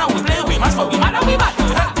in the hand and we play. We must for we mad and we mad.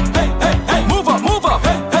 Hey, hey, hey, move up, move up.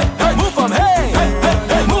 Hey, hey, hey, move up. Hey, hey, hey,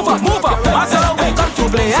 hey, move up, move up. I said we come to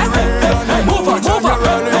play. Hey, hey, hey, move up, move up.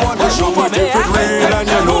 Show what if it real and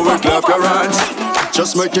you know it clap your hands.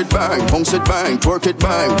 Just make it bang, bounce it bang, twerk it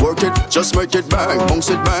bang, work it. Just make it bang, bounce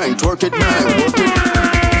it bang, twerk it bang, work it.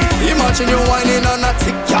 Imagine you whining on a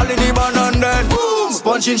thick gal in the band and then boom,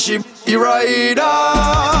 sponging she the rider.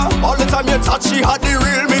 All the time you touch she had the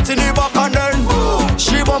real meat in the back and then boom,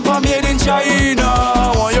 she bumper made in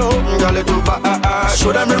China. Want you, girl it do bad.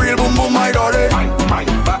 Show them the real boom boom my darling.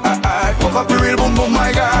 Bad, fuck up the real boom boom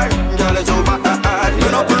my guy. Girl it do bad.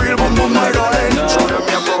 Turn up the real boom boom my darling. Show them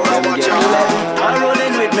your power, watch out. I'm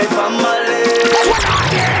rolling with my family.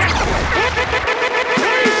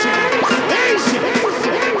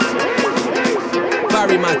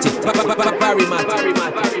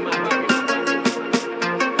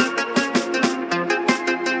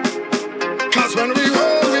 Cause when we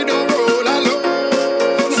roll, we don't roll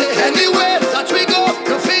alone. Say anywhere that we go,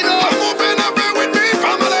 you feel no. I'm moving away with me,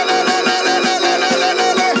 family.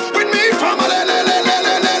 With me, family.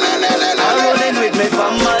 I'm rolling with me,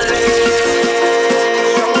 family.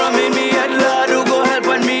 From me head lad who go help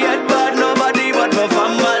when me head bad. Nobody but my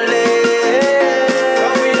family.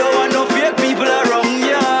 We don't want no fake people around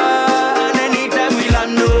ya. And anytime we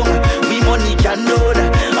land down, we money can down.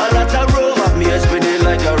 A lot of room of me as we did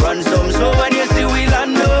like a ransom. So when you see we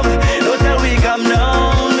land down, don't tell we come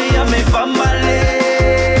down. Me and me family.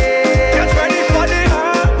 Get ready for the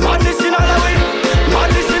madness in all of it.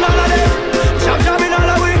 Madness in all of them. Jab in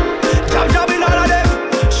all of we. Jab in all of them.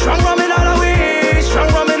 Strong rum in all of we. Strong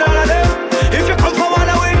rum in all of them. If you come for one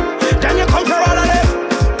of we, then you come for all of them.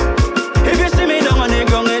 If you see me down on the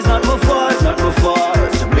ground, it's not my fault, not my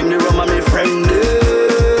fault. So bring the rum and me friend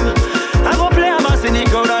them. I go play a mass in the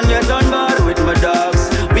crowd and get on board with my dogs.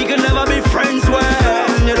 We can never be friends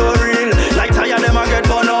when you don't real. Like tire them and get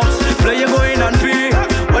burn ups. Play you go in and pee.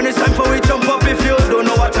 When it's time for we jump up, if you don't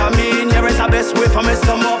know what I mean, here is the best way for me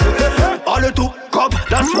sum up. All you took cup,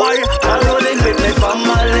 that's why I'm rolling with me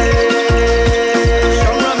family.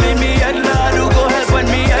 Strong rum in me head lad who go help when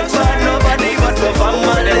me head bad. Nobody but my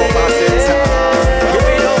family.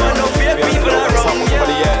 We don't want no fake people around ya.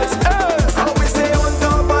 How we stay on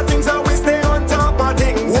top of things, how we stay on top of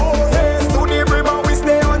things. Yes, to the brim, how we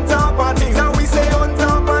stay on top of things, how we stay on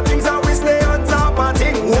top of things, how we stay on top of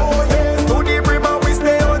things. Yes, to the brim, how we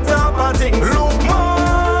stay on top of things. Look,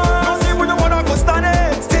 man, no see we don't wanna go stand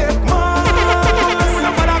it. Take man, no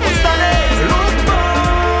wanna go stand it. Look, man,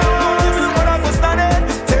 no see we wanna go stand it.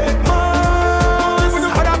 Take man, we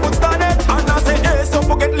don't wanna go stand it. And I say, hey, so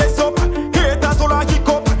forget less up. Haters all a kick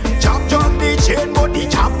up. Chop the chain, but the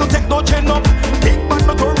chop no take no chain up. Big bad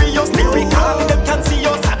notorious, lyrical, them can see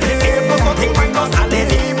us. Hey, plus nothing bring us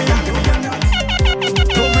hallelujah.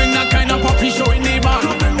 Don't bring that kind of puppy show in the band.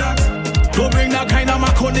 Don't bring that kind of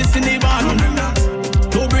maconis in the band.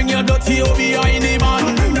 Don't bring your dirty OBI in the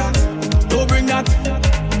band. Don't bring that.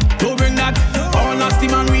 Don't bring that. All nasty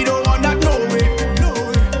man, we don't want that, no way.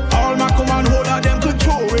 All Maco man, hold of them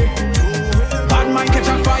control it. Bad man catch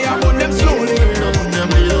a fire, burn them slowly.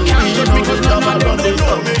 Can't judge me 'cause none of them don't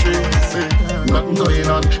know me. Nothing going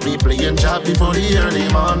on. Me playing job before the early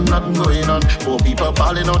man. Nothing going on. Four people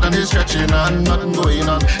falling out and they stretching on. Nothing going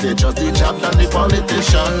on. They just the job and the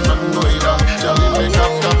politician. Nothing going on. Charlie make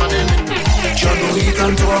up top and then Jabbo eat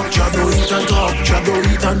and talk, Jabbo eat and talk, Jabbo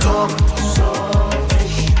eat and talk.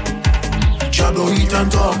 Jabbo eat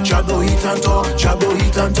and talk, Jabbo eat and talk, Jabbo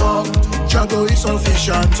eat and talk. Jabbo eat some fish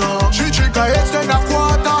and talk. She drink a head and a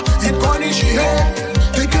quarter, it gone in she head.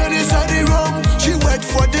 The girl inside the room, she wait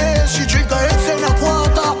for days. She drink a head and a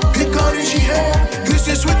quarter, it gone in she head. This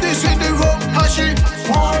is sweetness in the room, and she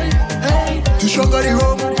wine, hey. The stronger the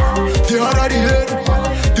rum, the harder the head.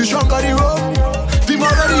 The stronger the rum, the more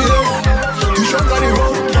the head. The stronger the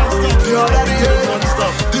rum, the harder the head.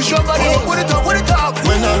 The stronger the rum, put it up.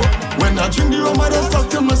 When I drink the rum, I just talk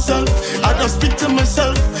to myself. I just speak to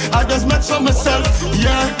myself. I just met for myself.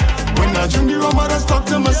 Yeah. When I drink the rum, I just talk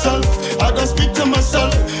to myself. I just speak to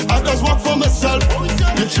myself. I just walk for myself.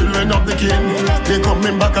 The children of the king, they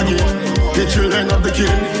coming back again. The children of the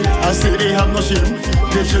king, I say they have no shame.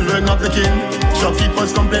 The children of the king,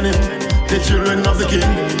 shopkeepers complaining. The children of the king,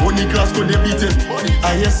 only class could they beat it.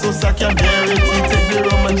 I hear Soca can bear it. He take the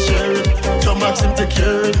rum and share it. John Max him take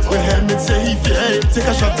care it. With helmet say he fear it. Take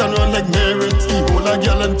a shot and run like merit. He hold a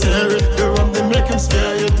girl and tear it. The rum they make him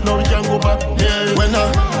scare it. Now we can go back near it. When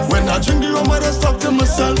I drink the rum, I just talk to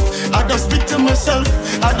myself. I just speak to myself.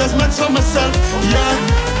 I just met for myself. Yeah.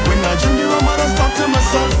 When I drink the rum, I just talk to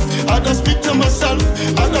myself. I just speak to myself.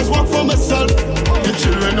 I just walk for myself. The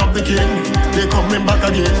children of the king, they coming back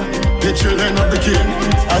again. The children of the king,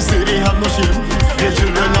 I say they have no shame. The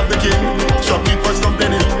children of the king, shopkeepers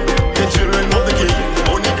complaining. The children of the king,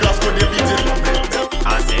 only class could they beat it.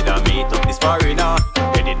 I said I meet up this foreigner,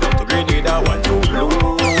 headed down to Grenada, want to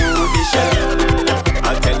blow the shell.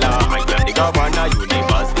 I tell her I am the governor,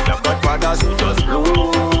 university of Godfather, so just blow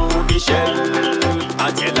the shell. I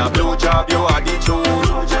tell her blow job, you are the truth.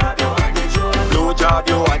 Blow job,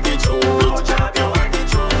 you are the truth.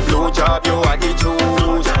 Blow job, you are the truth.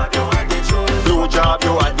 Blue job,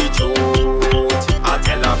 you are the truth. I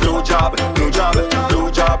tell her blue job, blue job,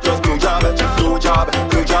 blue job, just blue job, blue job,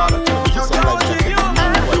 blue job.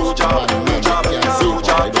 Blue job, blue job.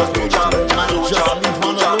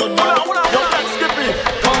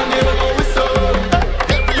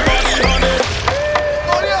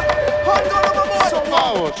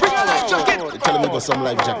 some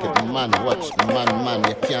life jacket. Man, watch. Man,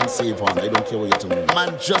 you can't save Honor. I don't care what you tell me.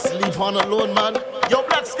 Man, just leave Honor alone, man. Yo,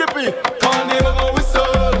 Black Skippy. Can't never go whistle.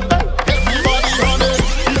 Everybody on it.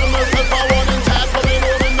 Even myself, I want in time coming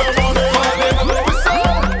home in the morning. Can't never go whistle.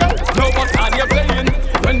 No what are you playing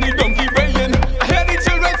when the donkey braying? I hear the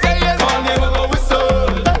children saying. Can't never go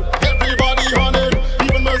whistle. Everybody on it.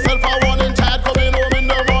 Even myself, I want in time coming home in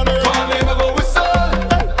the morning. Can't never go whistle.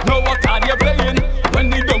 No what are you playing when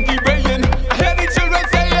the donkey braying? I hear the children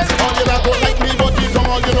saying. All you that don't like me, but deep down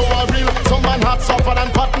all you know are real. Some man hot, suffer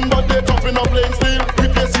and cotton, but they tough in a plain steel.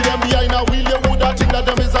 If you see them behind a wheel, you woulda think that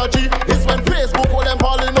them is a G. It's when Facebook all them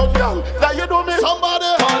calling out, girl, that you do me. Somebody.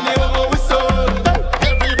 Can't never go whistle.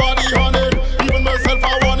 Everybody on it. Even myself, I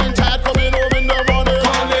want in tired coming home in the morning.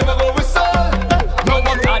 Can't never go whistle. No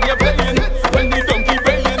what are you playing when the donkey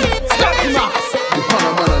braying? Stop him up. The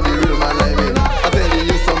Panama man and the real man like me. I'm telling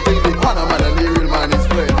you something, the Panama man and the real man is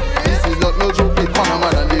friend. This is not no joke, the Panama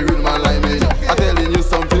man and the real man like me. I'm telling you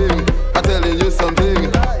something, I'm telling you something,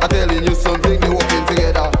 I'm telling you something. They walking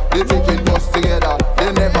together, they taking bus together.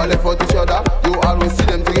 They never left out each other, you always see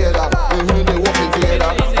them together. They walking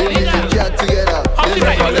together, they making cat together. They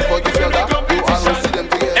never left out each other, you always see them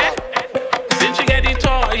together. Since you get the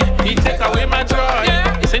toy, he take away my joy.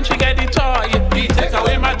 Since you get the toy, he take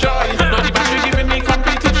away my joy. No, the battery giving me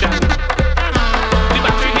competition. The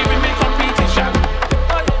battery giving me competition.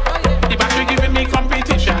 The battery giving me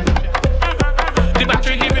competition. The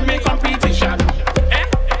battery giving me competition.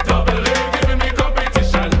 Double A giving me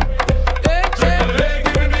competition. Triple A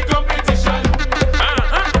giving me competition.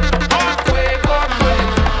 Earthquake.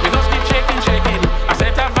 We gonna keep shaking. I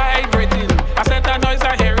set a vibrating. I set a noise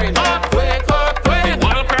I hearing. Earthquake. The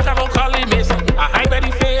world crash I go call him missing. I hide by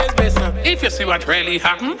the face missing. If you see what really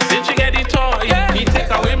happened, since you get the toy, he take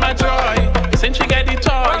away my joy. Since you get the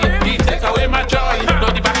toy, he take away my joy. No,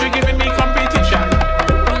 the battery giving me competition.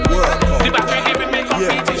 The battery giving me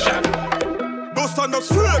competition. Don't stand up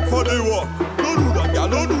straight for the war. Don't do that, girl.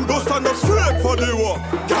 Don't stand up straight for the war.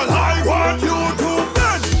 Girl, I want you to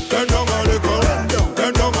bend. Bend down a little.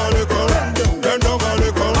 Bend down a little. Bend down a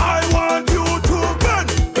little. I want you to bend.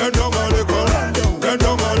 Bend down a little. Bend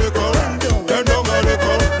down a little. Bend down a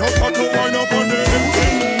little. No start to wind up on the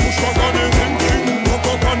thing. Push up on the thing. Look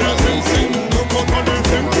up on the thing. Look up on the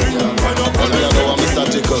thing. Wind up on the thing.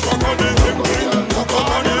 Push up on the thing. Look up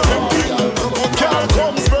on the thing. Can't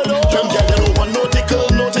come spread out. Them girl, you don't want no tickle,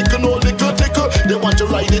 no tickle. They want to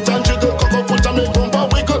ride it and jiggle, cock up foot and make bumper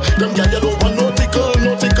wiggle. Them girl, you don't want no tickle,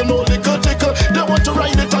 no tickle. They want to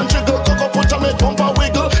ride it and jiggle, cock up foot and make bumper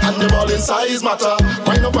wiggle. And them all in size matter.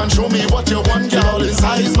 Wind up and show me what you want, girl. In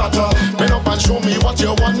size matter. Wind up and show me what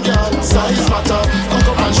you want, girl. Size matter. Cock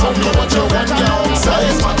up and show me what you want, girl.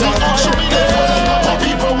 Size matter. Show me the what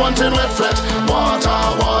people wanting wet fret. Water.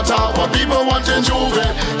 What people wanting juve.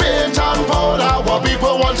 Paint and powder. What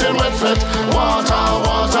people wanting wet fret. Water.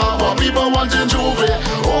 What people wanting juve.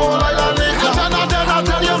 Oh, like a liquor. I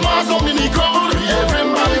tell you, mass down in the crowd.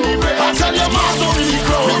 Everybody, I tell you, mass down in the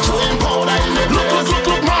crowd. Mix in powder in the place.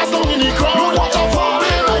 Look, mass down in the crowd. Water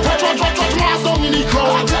falling. Watch, mass down in the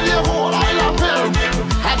crowd. I tell you, whole island pill.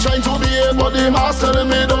 I'm trying to behave, but the mass telling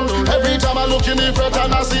me down. Every time I look in the front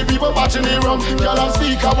and I see people batching the rum. Girl and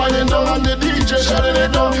speaker winding down and the DJ shutting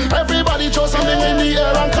it down. Everybody throw something in the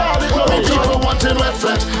air and call it love. People wanting wet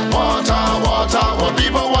fret. Water. What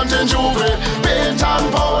people wanting juve. Paint and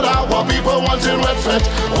powder. What people wanting wet fret.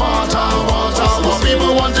 Water. What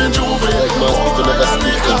people wanting juve.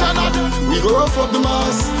 We go rough up the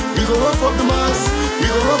mass, we go rough up the mass, we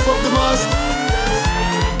go rough up the mass.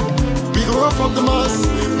 We go rough up the mass,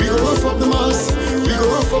 we go rough up the mass, we go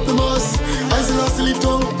rough up the mass. I still have to live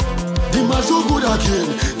tongue. The man so good again.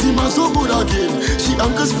 She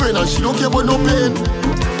uncle's friend and she don't care about no pain.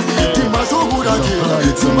 The man so good again.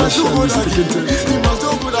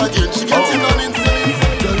 She gets in on insane.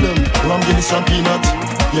 Tell them, rum give me some peanut.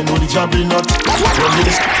 You know the JAB nut. Rum give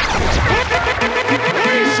me some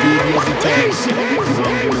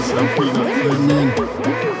peanut.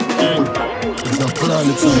 It's a plan,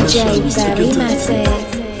 it's a mission. DJ Barrymattic.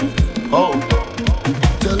 Oh,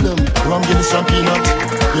 tell them, rum give me some peanut.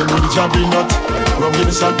 You know the JAB nut. Rum give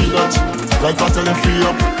me some peanut. Like I tell them free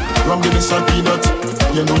up. Rum give me some peanut.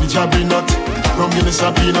 You know the JAB nut. Rum give me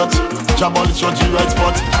some peanut. Jab all the church, the right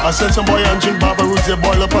spot. I send some boy and drink Baba roots. They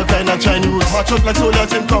boil up a kind of Chinese roots. Match up like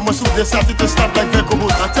soldiers in Kama soup. They started to stop like Veco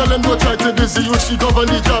boots. I tell them don't try to diss the youth. She govern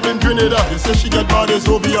the job in Grenada. They say she get bad as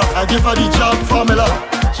Obia. I give her the job formula.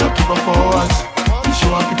 Job keep up for hours. You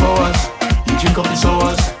show off the powers. You drink up the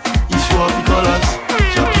sours. You show off the colors.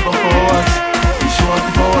 Job keep up for hours. You show off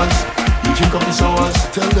the powers. You drink up the sours.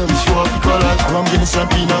 Tell them you show off the colors. Rum give me some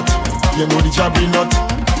peanut. You know the jabby nut.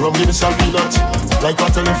 Rum give me some peanut. Like I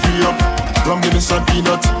tell you free up. Rum give me some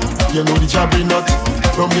peanut. You know the jabby nut.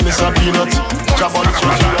 Rum give me some peanut. Jab on the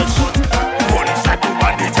street right. Police try to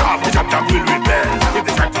ban the jab, the jab will rebel. If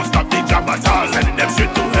they try to stop the jab at all, sending them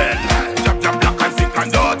straight to hell. Jab black and sick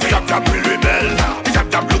and dirty, jab will rebel. The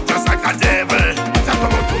jab look just like a devil. Jab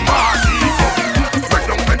about to mash it up. Break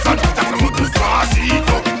down fence and jab about to smash it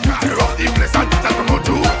up. Tear off the place and jab about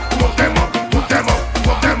to put them up, put them up,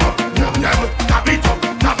 put them up, put them up. Tap it up,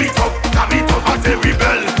 tap it up, tap it up. I say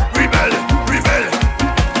rebel, rebel, rebel,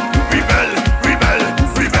 rebel, rebel,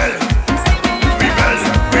 rebel.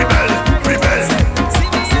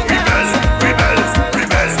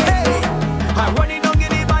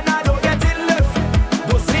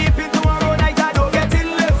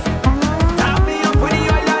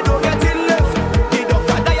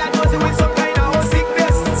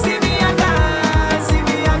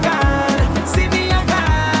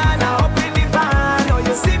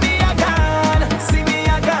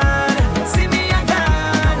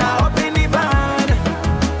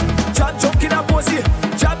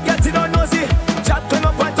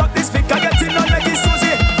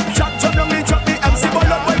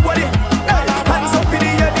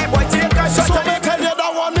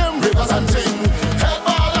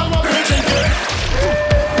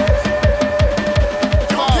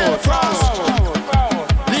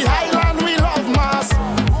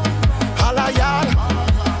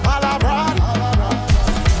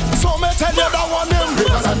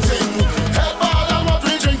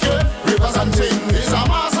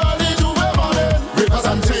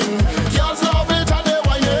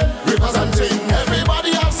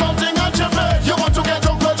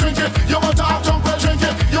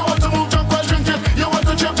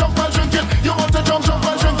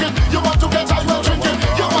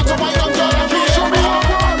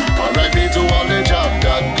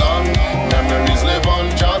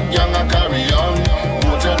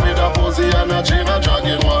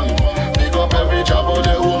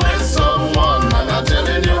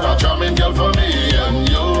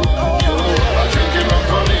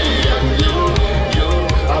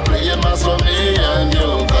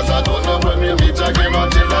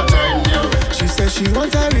 She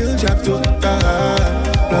want a real job to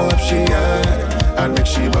blow up she yard and make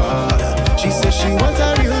she bad. She says she want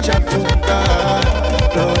a real job to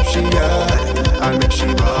blow up she yard and make she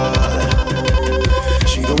bad.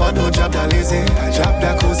 She don't want no job that lazy, a job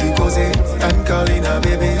that cozy and calling her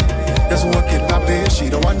baby. Just work it papi. She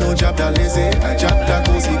don't want no job that lazy, a job that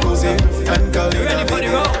cozy and calling her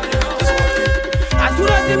baby. As soon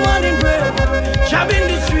as the morning break, job in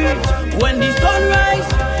the street. When the sun rise,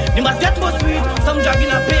 they must get more sweet. Some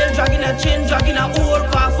dragging a pail, dragging a chain, dragging a old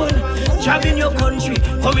coffin. Job in your country,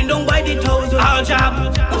 coming down by the thousand. All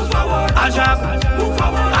job, move forward. All job, move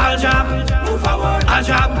forward. All job, move forward. All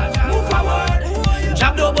job, move forward.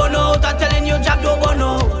 Job do burn out, I'm telling you, job do burn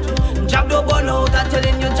out. Job do burn out, I'm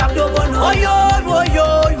telling you, job do burn out. Oh yo.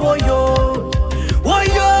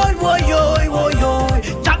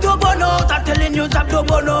 Job do burn out, I'm telling you, job do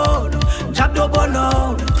burn out. Job do burn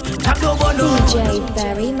out. Job do burn out. DJ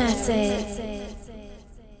Barrymattic.